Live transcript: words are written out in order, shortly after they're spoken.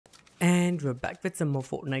And we're back with some more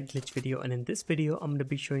Fortnite glitch video, and in this video I'm going to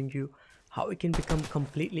be showing you how you can become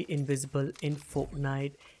completely invisible in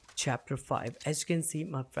Fortnite chapter 5. As you can see,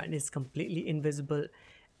 my friend is completely invisible,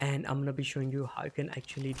 and I'm going to be showing you how you can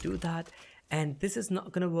actually do that. And this is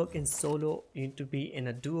not going to work in solo. You need to be in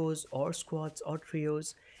a duos or squads or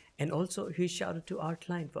trios. And also huge shout out to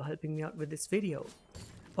Artline for helping me out with this video.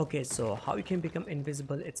 Okay, so how you can become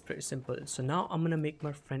invisible, it's pretty simple. So now I'm gonna make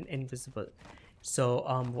my friend invisible. So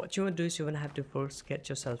what you want to do is you want to have to first get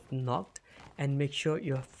yourself knocked and make sure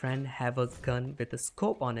your friend have a gun with a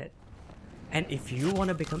scope on it. And if you want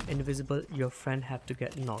to become invisible, your friend have to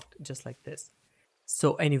get knocked just like this.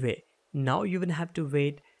 So anyway, now you will have to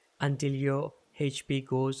wait until your HP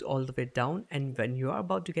goes all the way down, and when you are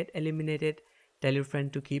about to get eliminated, tell your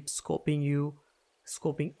friend to keep scoping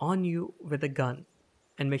on you with a gun,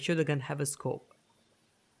 and make sure the gun have a scope.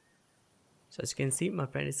 So as you can see, my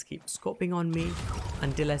friend is keep scoping on me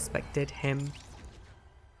until I spectate him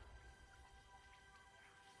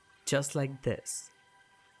just like this.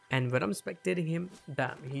 And when I'm spectating him,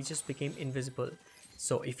 bam, he just became invisible.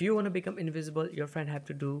 So if you want to become invisible, your friend have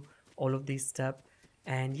to do all of these steps.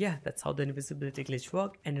 And yeah, that's how the invisibility glitch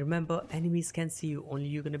work. And remember, enemies can see you, only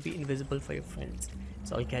you're gonna be invisible for your friends.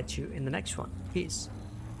 So I'll catch you in the next one. Peace.